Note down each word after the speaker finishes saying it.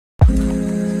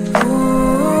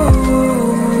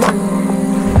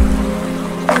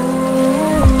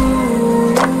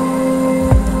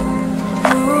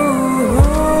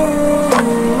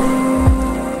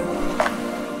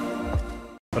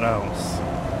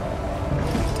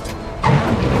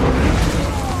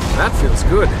That feels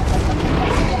good.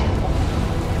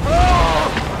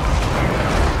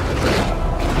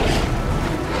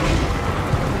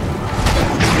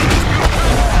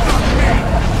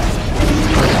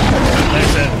 Like I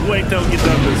said, wait till we get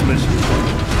done with this mission.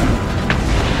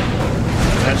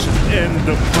 That should end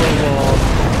the prologue.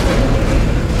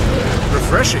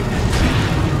 Refreshing.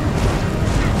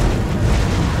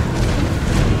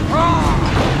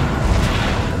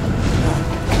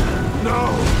 No.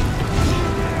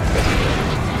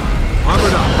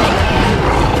 Armored up.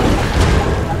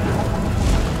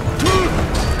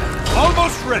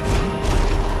 Almost ready.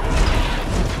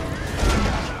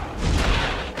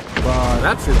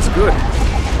 That feels good.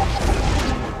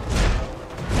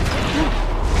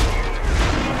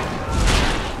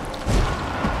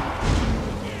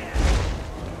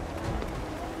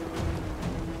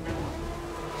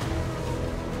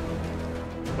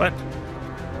 What?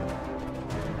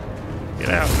 Get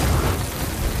out.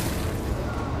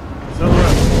 Sell the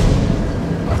rest.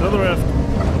 Sell the rest.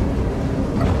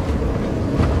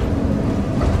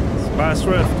 Spice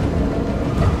rest.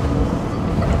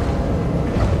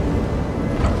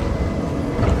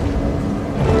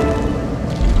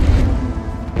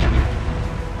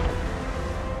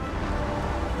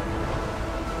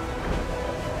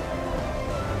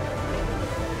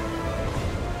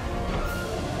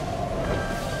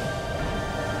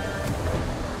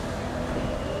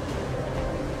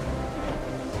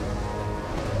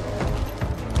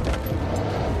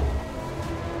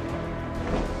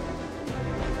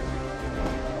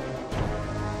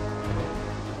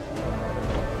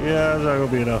 Yeah, that's not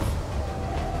gonna be enough.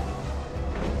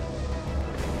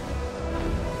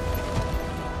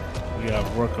 We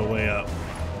gotta work our way up.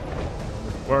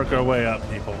 Work our way up,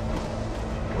 people.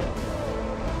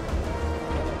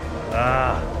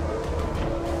 Ah.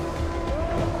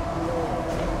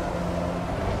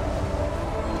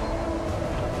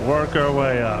 Work our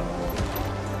way up.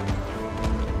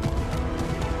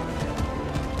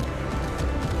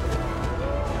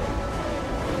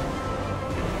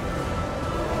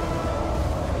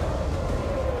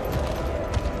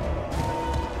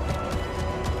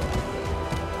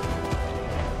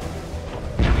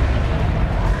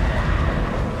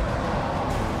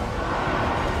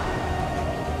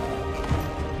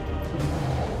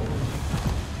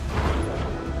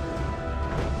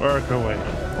 Work our way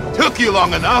up. Took you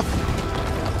long enough.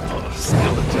 Oh,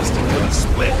 still adjusting to the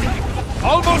split.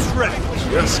 Almost ready.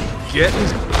 Just getting...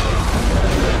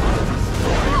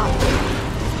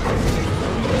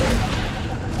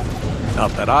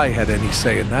 Not that I had any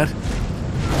say in that.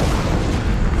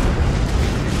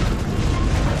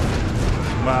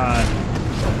 Come on.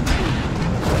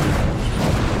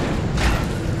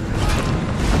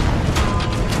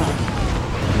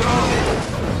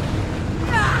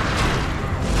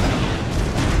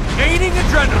 Gaining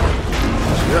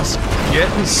adrenaline. Just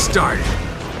getting started.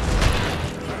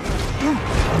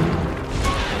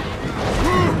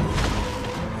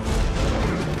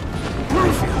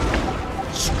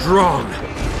 Strong.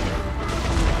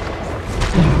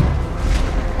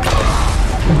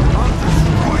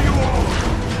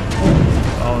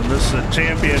 Oh, and this is a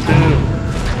champion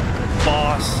dude.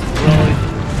 Boss, really?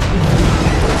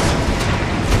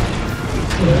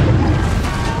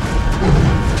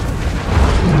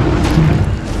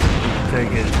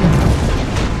 Take it.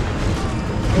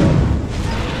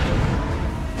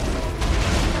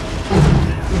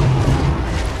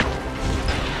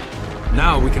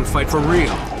 Now we can fight for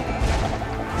real.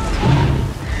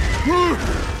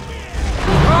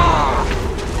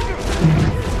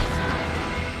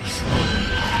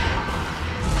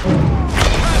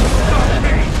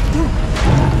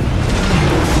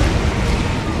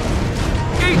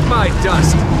 Eat my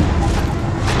dust.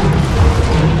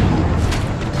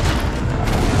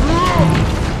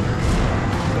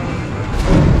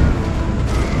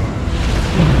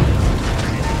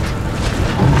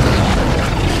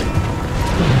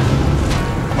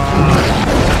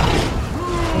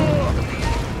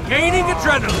 Gaining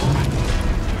adrenaline.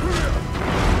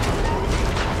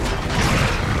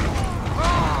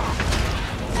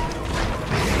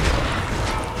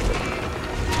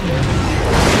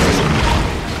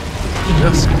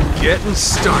 Just getting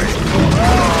started.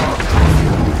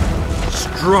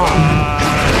 Strong.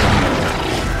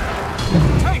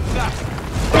 Take that.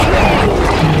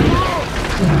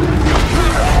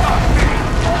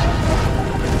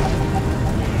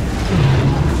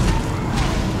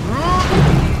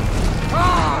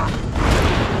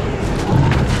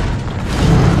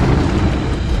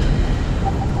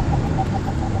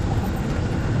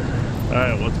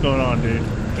 Alright, what's going on, dude?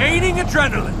 Gaining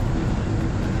adrenaline.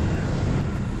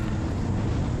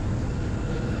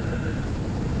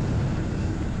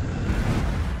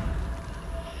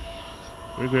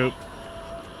 Regroup.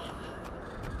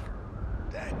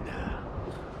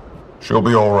 She'll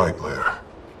be all right, Lear.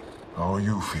 How are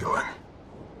you feeling?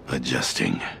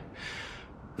 Adjusting.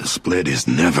 The split is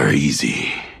never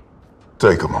easy.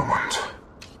 Take a moment.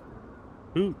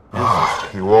 Ooh.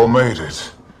 You all made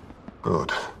it.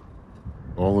 Good.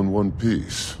 All in one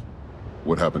piece.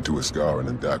 What happened to Iskarin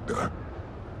and Dagda?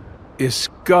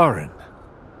 Iskarin.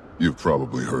 You've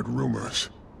probably heard rumors.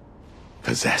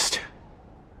 Possessed.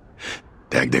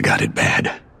 Dagda got it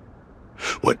bad.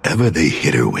 Whatever they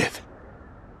hit her with,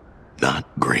 not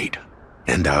great.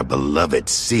 And our beloved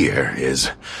seer is...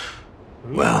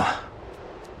 well,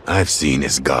 I've seen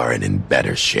Iskarin in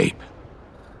better shape.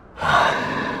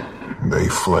 They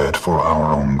fled for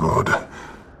our own good.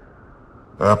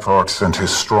 Apart sent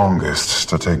his strongest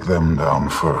to take them down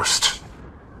first.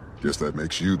 Guess that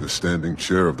makes you the standing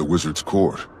chair of the Wizard's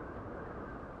Court.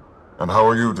 And how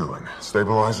are you doing?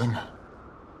 Stabilizing?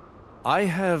 I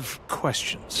have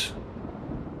questions.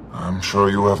 I'm sure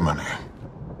you have many.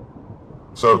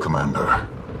 So, Commander,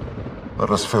 let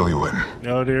us fill you in.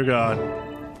 Oh, dear God.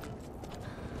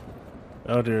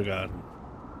 Oh, dear God.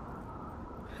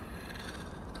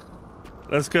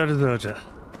 Let's go to Zoja.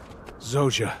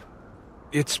 Zoja,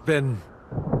 it's been...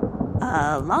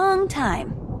 A long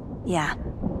time. Yeah.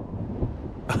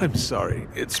 I'm sorry.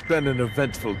 It's been an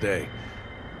eventful day.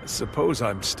 I suppose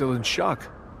I'm still in shock.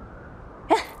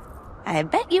 I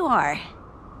bet you are.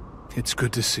 It's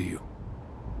good to see you.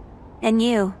 And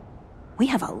you. We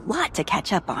have a lot to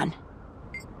catch up on.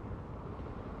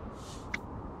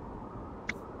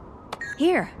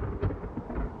 Here.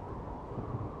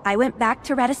 I went back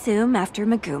to Radasum after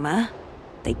Maguma.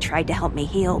 They tried to help me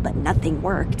heal, but nothing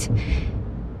worked.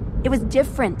 It was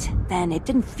different then. It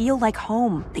didn't feel like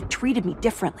home. They treated me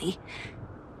differently.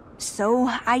 So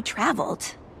I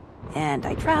traveled. And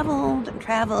I traveled and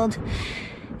traveled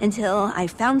until I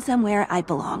found somewhere I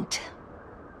belonged.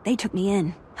 They took me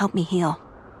in, helped me heal.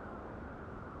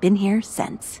 Been here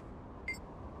since.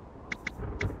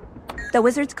 The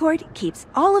Wizard's Court keeps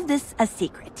all of this a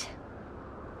secret.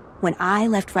 When I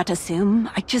left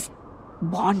Radasum, I just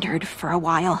wandered for a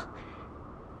while.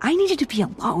 I needed to be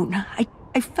alone.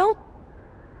 I felt...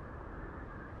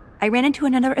 I ran into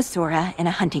another Asura in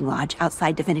a hunting lodge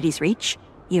outside Divinity's Reach.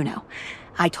 You know.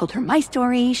 I told her my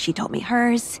story, she told me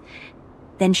hers.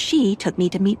 Then she took me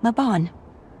to meet Mabon.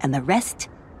 And the rest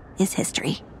is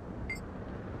history.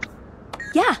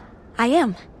 Yeah, I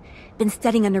am. Been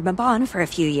studying under Mabon for a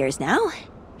few years now.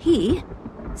 He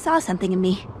saw something in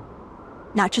me.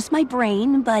 Not just my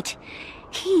brain, but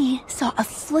he saw a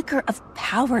flicker of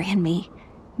power in me.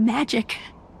 Magic.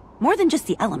 More than just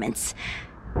the elements.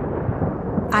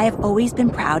 I have always been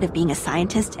proud of being a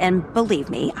scientist, and believe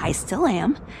me, I still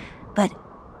am. But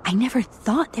I never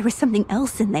thought there was something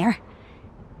else in there.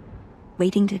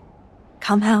 Waiting to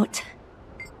come out.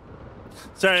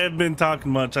 Sorry, I've been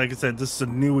talking much. Like I said, this is a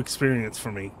new experience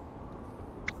for me.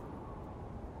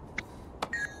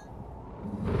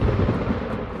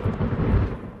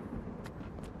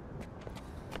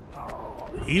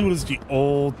 He was the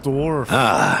old dwarf.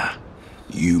 Ah,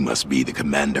 you must be the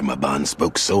commander Mabon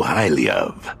spoke so highly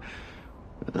of.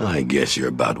 I guess you're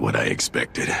about what I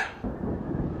expected.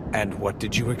 And what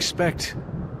did you expect?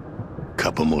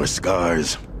 Couple more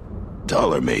scars.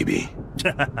 Taller, maybe.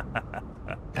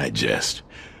 I jest.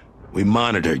 We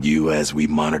monitor you as we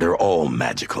monitor all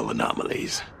magical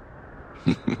anomalies.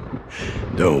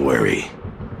 Don't worry.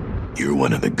 You're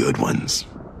one of the good ones.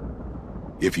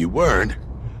 If you weren't,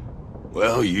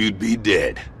 well, you'd be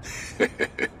dead.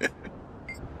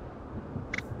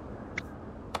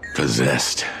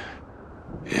 Possessed.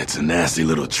 It's a nasty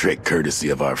little trick courtesy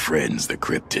of our friends, the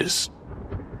Cryptists.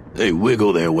 They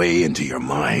wiggle their way into your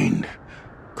mind,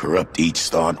 corrupt each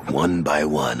thought one by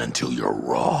one until you're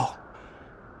raw.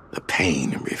 The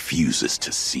pain refuses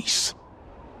to cease.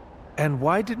 And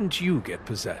why didn't you get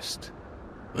possessed?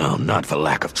 Well, not for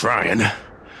lack of trying.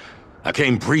 I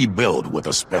came pre-built with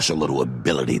a special little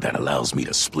ability that allows me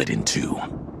to split in two.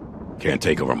 Can't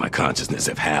take over my consciousness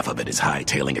if half of it is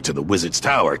hightailing it to the Wizard's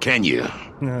Tower, can you?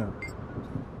 No.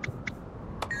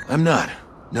 I'm not,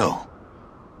 no.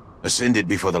 Ascended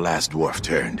before the last dwarf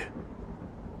turned.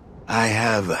 I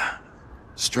have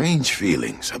strange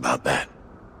feelings about that.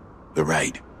 The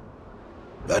right.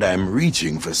 But I'm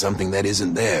reaching for something that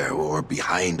isn't there or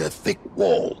behind a thick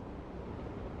wall.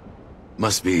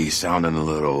 Must be sounding a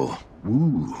little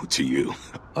woo to you,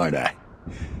 aren't I?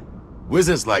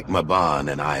 Wizards like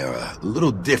Mabon and I are a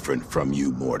little different from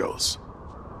you mortals.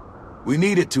 We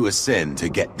needed to ascend to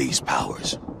get these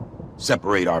powers.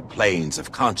 Separate our planes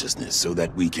of consciousness so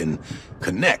that we can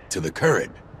connect to the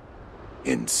current.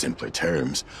 In simpler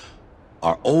terms,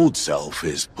 Our old self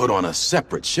is put on a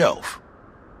separate shelf.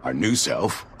 Our new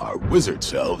self, our wizard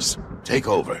selves, take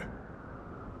over.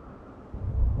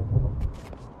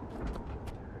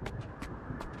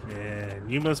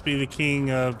 And you must be the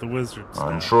king of the wizards now.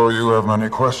 I'm sure you have many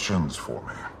questions for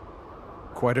me.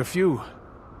 Quite a few.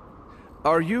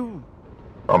 Are you...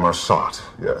 A Mersat,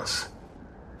 yes.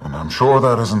 And I'm sure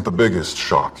that isn't the biggest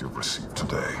shock you've received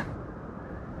today.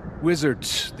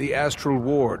 Wizards, the Astral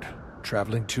Ward,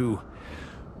 traveling to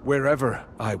wherever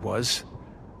I was?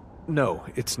 No,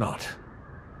 it's not.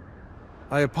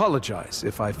 I apologize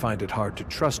if I find it hard to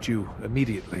trust you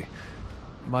immediately.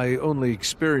 My only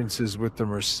experiences with the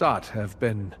Mersat have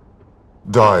been...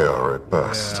 Dire at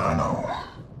best, I know.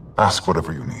 Ask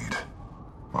whatever you need.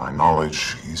 My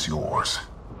knowledge is yours.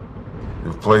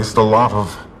 You've placed a lot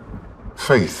of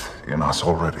faith in us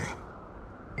already.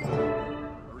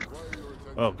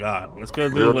 Oh god, let's go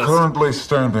to We the are list. currently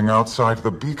standing outside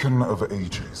the Beacon of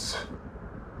Ages.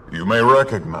 You may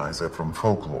recognize it from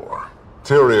folklore.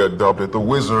 Tyria dubbed it the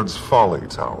Wizard's Folly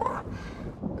Tower.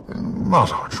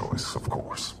 Not our choice, of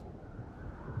course.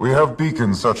 We have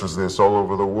beacons such as this all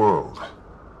over the world.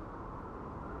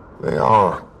 They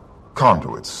are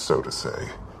conduits, so to say.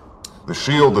 The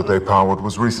shield that they powered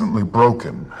was recently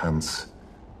broken, hence,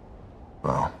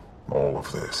 well, all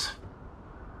of this.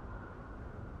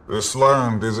 This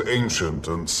land is ancient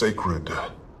and sacred.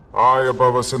 High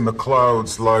above us in the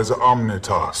clouds lies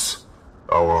Omnitas,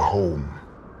 our home.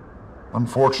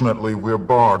 Unfortunately, we're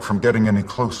barred from getting any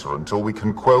closer until we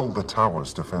can quell the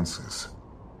tower's defenses.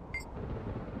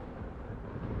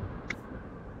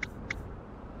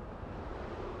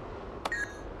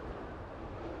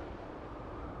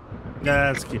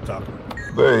 Yeah, let's keep talking.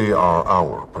 They are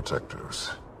our protectors.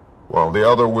 While the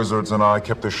other wizards and I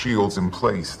kept the shields in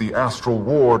place, the Astral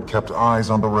Ward kept eyes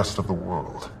on the rest of the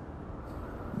world.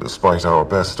 Despite our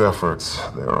best efforts,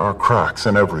 there are cracks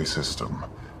in every system.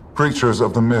 Creatures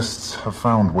of the mists have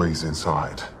found ways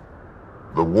inside.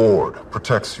 The Ward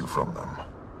protects you from them.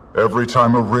 Every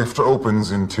time a rift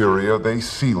opens in Tyria, they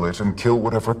seal it and kill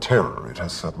whatever terror it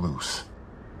has set loose.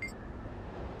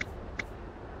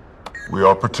 We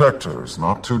are protectors,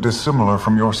 not too dissimilar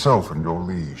from yourself and your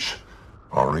liege,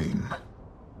 Aurene.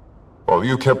 While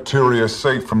you kept Tyria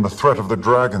safe from the threat of the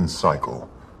Dragon Cycle,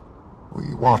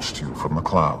 we watched you from the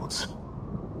clouds.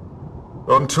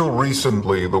 Until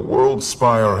recently, the World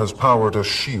Spire has powered a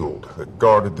shield that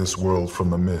guarded this world from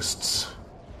the mists.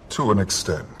 To an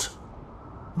extent.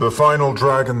 The final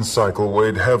Dragon Cycle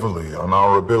weighed heavily on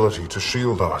our ability to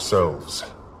shield ourselves.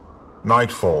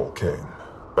 Nightfall came.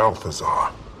 Balthazar.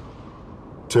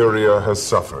 Tyria has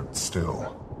suffered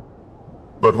still.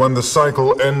 But when the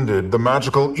cycle ended, the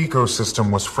magical ecosystem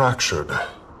was fractured.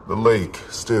 The lake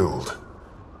stilled.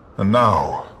 And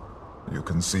now, you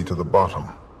can see to the bottom.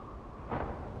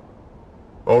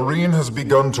 Aurene has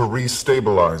begun to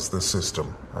re-stabilize the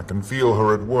system. I can feel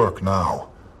her at work now.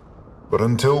 But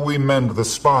until we mend the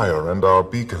spire and our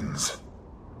beacons,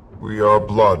 we are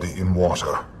blood in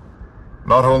water.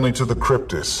 Not only to the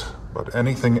Cryptis, but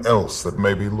anything else that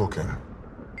may be looking.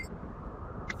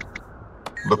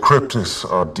 The Cryptis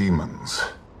are demons.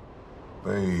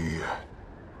 They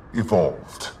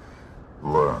evolved,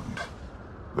 learned.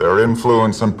 Their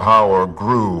influence and power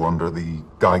grew under the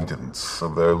guidance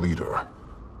of their leader,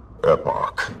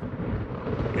 Epoch.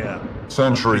 Yeah.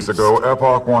 Centuries ago,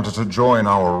 Epoch wanted to join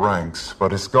our ranks,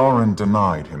 but Iskarin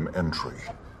denied him entry.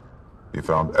 He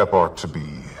found Epoch to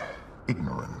be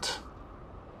ignorant,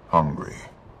 hungry.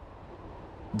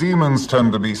 Demons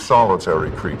tend to be solitary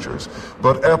creatures,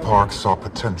 but Epoch saw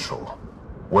potential.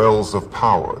 Wells of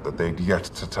power that they'd yet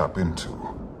to tap into.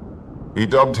 He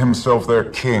dubbed himself their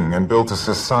king and built a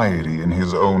society in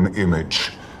his own image.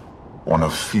 One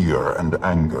of fear and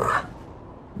anger.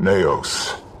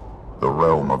 Neos, the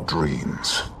realm of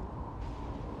dreams.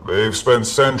 They've spent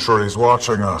centuries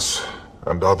watching us,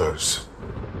 and others,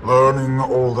 learning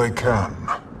all they can.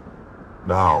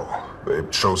 Now, they've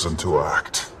chosen to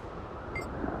act.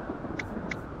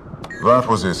 That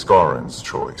was Iskarin's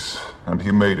choice, and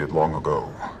he made it long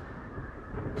ago.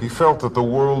 He felt that the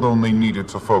world only needed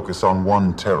to focus on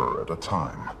one terror at a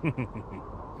time.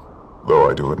 Though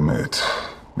I do admit,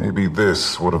 maybe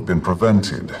this would have been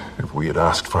prevented if we had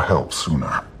asked for help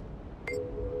sooner.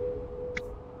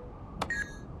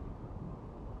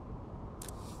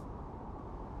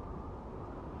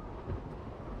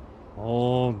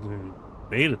 Oh, the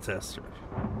beta tester.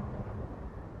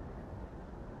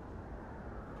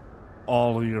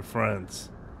 All of your friends.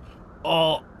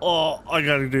 Oh, I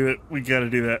gotta do it. We gotta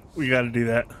do that. We gotta do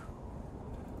that.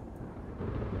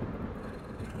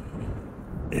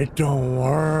 It don't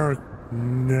work.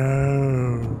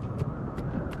 No.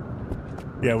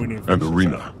 Yeah, we need. And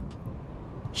Irina.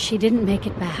 She didn't make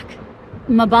it back.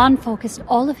 Mabon focused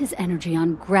all of his energy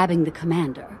on grabbing the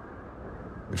commander.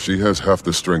 If she has half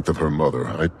the strength of her mother,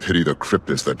 I pity the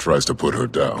cryptid that tries to put her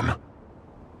down.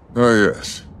 Ah,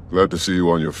 yes. Glad to see you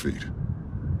on your feet.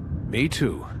 Me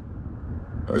too.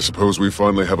 I suppose we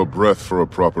finally have a breath for a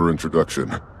proper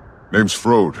introduction. Name's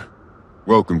Frode.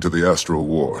 Welcome to the Astral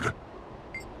Ward.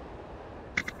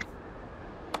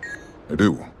 I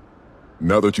do.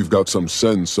 Now that you've got some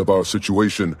sense of our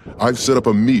situation, I've set up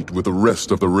a meet with the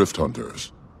rest of the Rift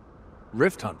Hunters.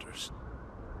 Rift Hunters?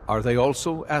 Are they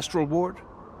also Astral Ward?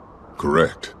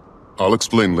 Correct. I'll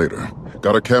explain later.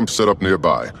 Got a camp set up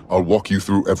nearby. I'll walk you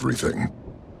through everything.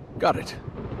 Got it.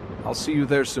 I'll see you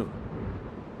there soon.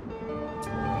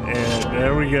 And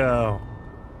there we go.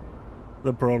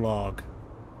 The prologue.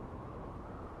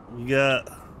 We got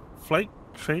Flight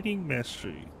Training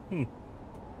Mastery.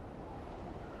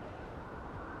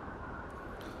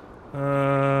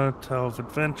 Tale of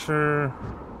Adventure.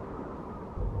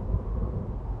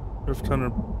 Rift Hunter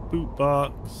boot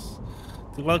box.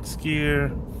 Deluxe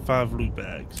gear. 5 loot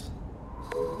bags.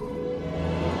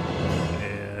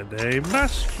 And a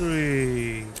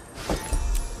mastery.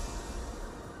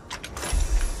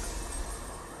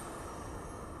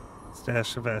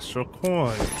 Stash of astral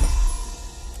coins.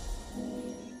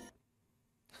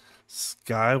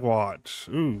 Skywatch.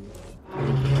 Ooh.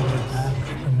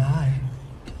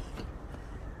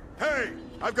 Hey,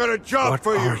 I've got a job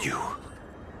for you. What are you?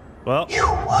 Well, You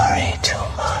worry too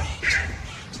much.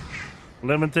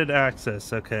 limited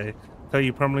access. Okay. Until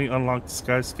you permanently unlock the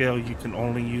sky scale, you can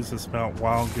only use this mount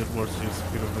while Guild Wars use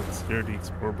the security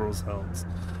Explorables helms.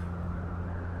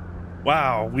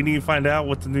 Wow, we need to find out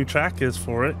what the new track is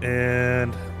for it,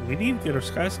 and we need to get our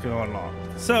sky scale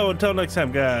unlocked. So until next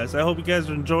time, guys, I hope you guys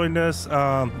are enjoying this.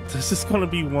 This is going to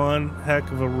be one heck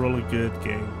of a really good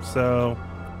game. So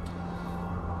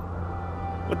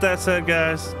with that said,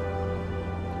 guys,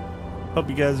 hope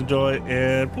you guys enjoy,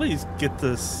 and please get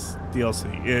this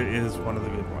DLC. It is one of the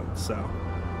good ones. So